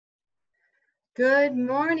Good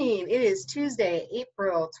morning. It is Tuesday,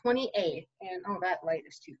 April 28th, and oh, that light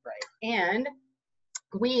is too bright. And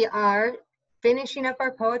we are finishing up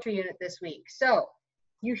our poetry unit this week. So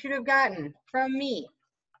you should have gotten from me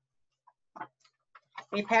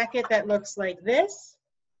a packet that looks like this,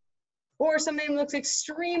 or something that looks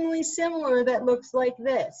extremely similar that looks like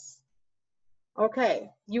this. Okay,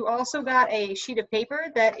 you also got a sheet of paper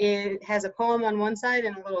that has a poem on one side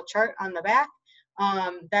and a little chart on the back.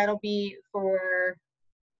 That'll be for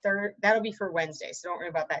Wednesday, so don't worry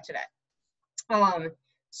about that today.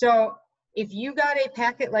 So if you got a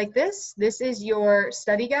packet like this is your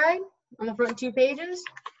study guide on the front 2 pages,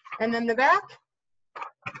 and then the back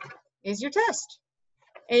is your test.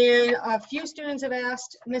 And a few students have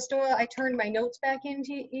asked, Ms. Doyle, I turned my notes back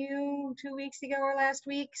into you 2 weeks ago or last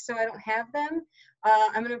week, so I don't have them.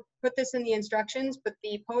 I'm going to put this in the instructions, but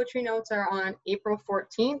the poetry notes are on April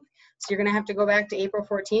 14th. So you're going to have to go back to April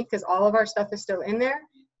 14th because all of our stuff is still in there.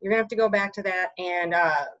 You're going to have to go back to that and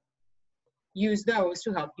use those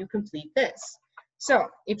to help you complete this. So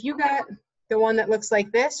if you got the one that looks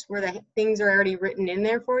like this, where the things are already written in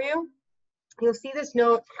there for you, you'll see this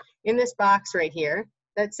note in this box right here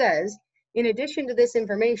that says, in addition to this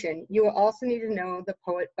information, you will also need to know the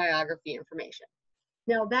poet biography information.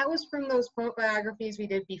 Now, that was from those poet biographies we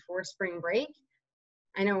did before spring break.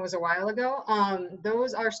 I know it was a while ago.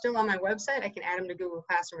 Those are still on my website. I can add them to Google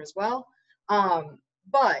Classroom as well.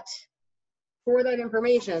 But for that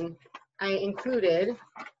information, I included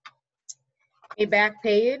a back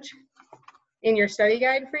page in your study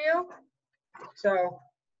guide for you. So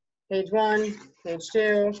page 1, page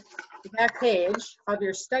 2, the back page of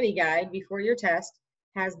your study guide before your test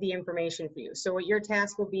has the information for you. So what your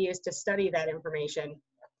task will be is to study that information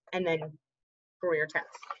and then for your test.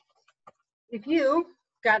 If you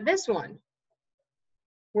got this one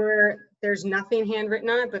where there's nothing handwritten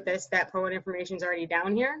on it, but that poet information is already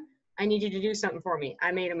down here, I need you to do something for me.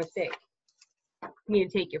 I made a mistake. You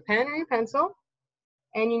need to take your pen or your pencil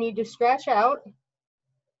and you need to scratch out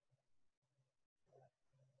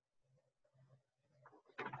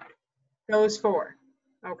those 4,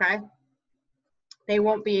 okay? They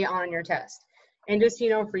won't be on your test. And just so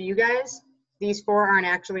you know, for you guys, these 4 aren't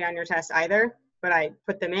actually on your test either, but I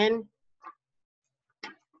put them in.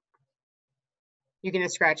 You can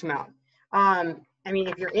just scratch them out. I mean,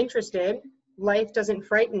 if you're interested, Life Doesn't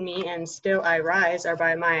Frighten Me and Still I Rise are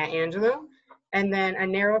by Maya Angelou. And then A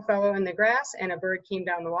Narrow Fellow in the Grass and A Bird Came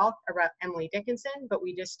Down the Wall are about Emily Dickinson, but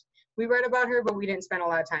we read about her, but we didn't spend a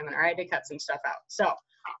lot of time on her. I had to cut some stuff out. So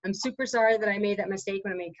I'm super sorry that I made that mistake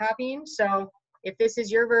when I made copying. So if this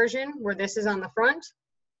is your version where this is on the front,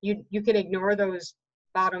 you can ignore those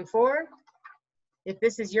bottom 4. If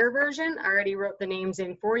this is your version, I already wrote the names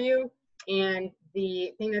in for you. And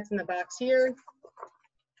the thing that's in the box here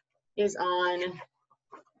is on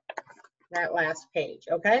that last page,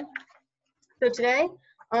 okay? So today,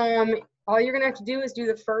 all you're gonna have to do is do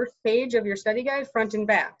the first page of your study guide, front and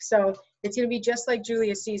back. So it's gonna be just like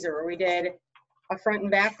Julius Caesar, where we did a front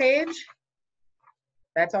and back page.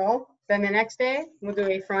 That's all. Then the next day, we'll do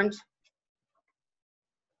a front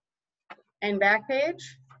and back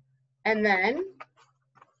page. And then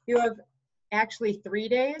you have actually 3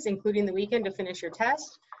 days, including the weekend, to finish your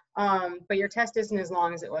test. But your test isn't as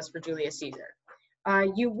long as it was for Julius Caesar.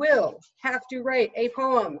 You will have to write a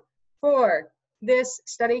poem for this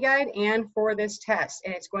study guide and for this test.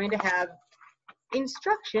 And it's going to have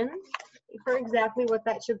instructions for exactly what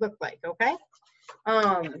that should look like, okay?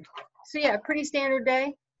 So yeah, pretty standard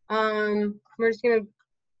day. We're just gonna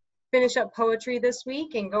finish up poetry this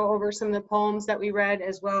week and go over some of the poems that we read,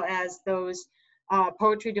 as well as those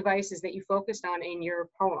poetry devices that you focused on in your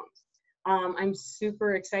poems. I'm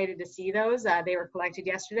super excited to see those. They were collected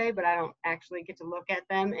yesterday, but I don't actually get to look at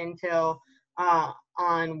them until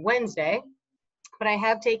on Wednesday. But I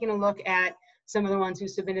have taken a look at some of the ones who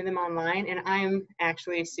submitted them online, and I'm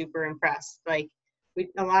actually super impressed. Like,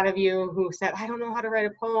 a lot of you who said, I don't know how to write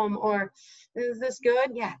a poem, or is this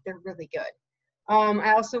good? Yeah, they're really good.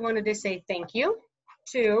 I also wanted to say thank you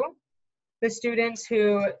to the students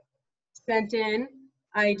who sent in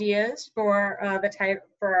ideas for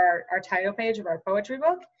our title page of our poetry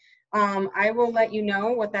book. I will let you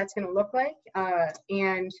know what that's going to look like,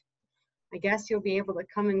 and I guess you'll be able to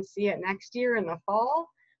come and see it next year in the fall.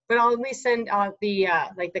 But I'll at least send out the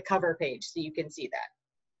like the cover page so you can see that.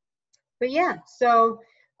 But yeah, so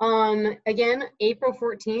again, April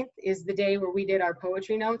 14th is the day where we did our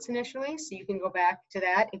poetry notes initially, so you can go back to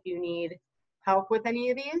that if you need help with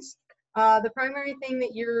any of these. The primary thing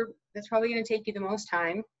that's probably going to take you the most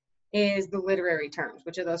time is the literary terms,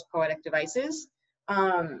 which are those poetic devices.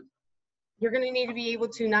 you're going to need to be able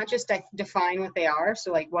to not just define what they are,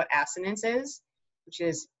 so like what assonance is, which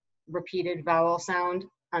is repeated vowel sound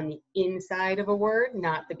on the inside of a word,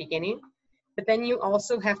 not the beginning, but then you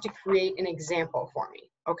also have to create an example for me,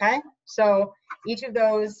 okay? So each of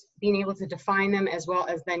those, being able to define them as well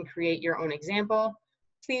as then create your own example.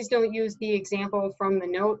 Please don't use the example from the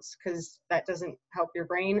notes because that doesn't help your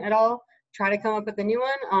brain at all. Try to come up with a new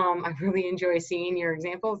one. I really enjoy seeing your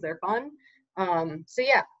examples, they're fun. So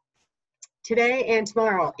yeah, today and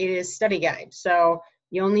tomorrow it is study guide. So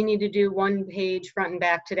you only need to do one page front and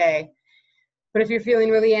back today. But if you're feeling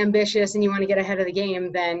really ambitious and you want to get ahead of the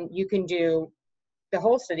game, then you can do the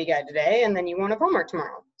whole study guide today and then you won't have homework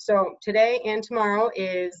tomorrow. So today and tomorrow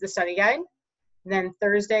is the study guide. Then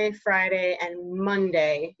Thursday, Friday, and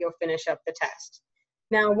Monday, you'll finish up the test.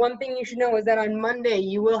 Now, one thing you should know is that on Monday,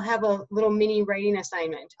 you will have a little mini writing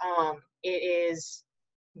assignment. It is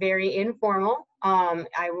very informal.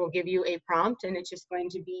 I will give you a prompt and it's just going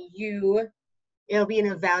to be you. It'll be an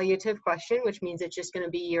evaluative question, which means it's just going to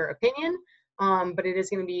be your opinion, but it is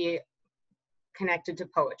going to be connected to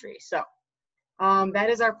poetry. So that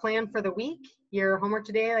is our plan for the week. Your homework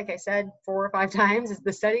today, like I said, 4 or 5 times, is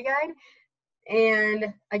the study guide.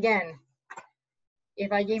 And again,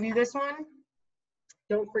 if I gave you this one,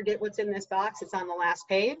 don't forget what's in this box. It's on the last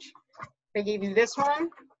page. If I gave you this one,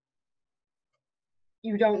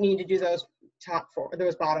 you don't need to do those top 4,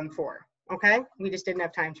 those bottom 4, okay? We just didn't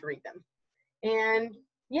have time to read them. And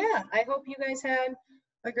yeah, I hope you guys had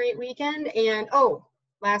a great weekend. And oh,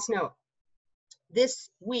 last note,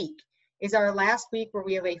 this week is our last week where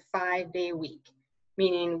we have a 5-day week,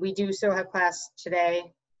 meaning we do still have class today,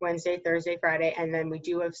 Wednesday, Thursday, Friday, and then we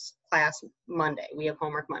do have class Monday. We have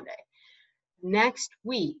homework Monday. Next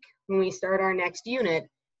week, when we start our next unit,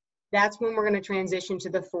 that's when we're going to transition to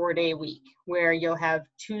the 4-day week, where you'll have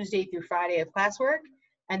Tuesday through Friday of classwork,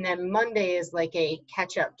 and then Monday is like a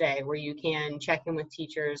catch-up day where you can check in with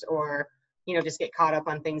teachers or, you know, just get caught up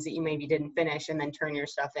on things that you maybe didn't finish and then turn your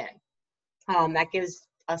stuff in. That gives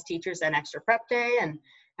us teachers an extra prep day and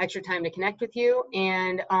extra time to connect with you.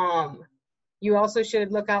 And you also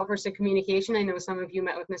should look out for some communication. I know some of you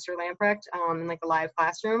met with Mr. Lamprecht in like a live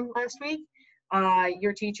classroom last week.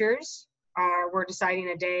 Your teachers we're deciding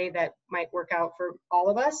a day that might work out for all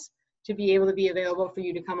of us to be able to be available for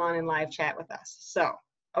you to come on and live chat with us. So,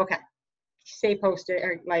 okay, stay posted,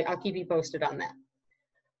 or like I'll keep you posted on that.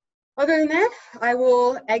 Other than that, I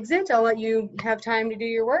will exit. I'll let you have time to do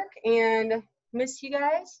your work and miss you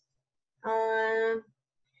guys.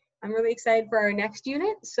 I'm really excited for our next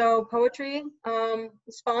unit. So poetry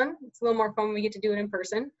is fun. It's a little more fun when we get to do it in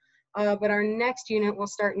person. But our next unit, we'll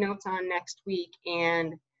start notes on next week,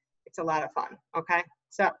 and it's a lot of fun, okay?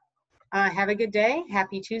 So have a good day.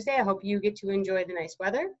 Happy Tuesday. I hope you get to enjoy the nice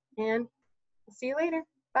weather, and I'll see you later.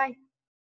 Bye.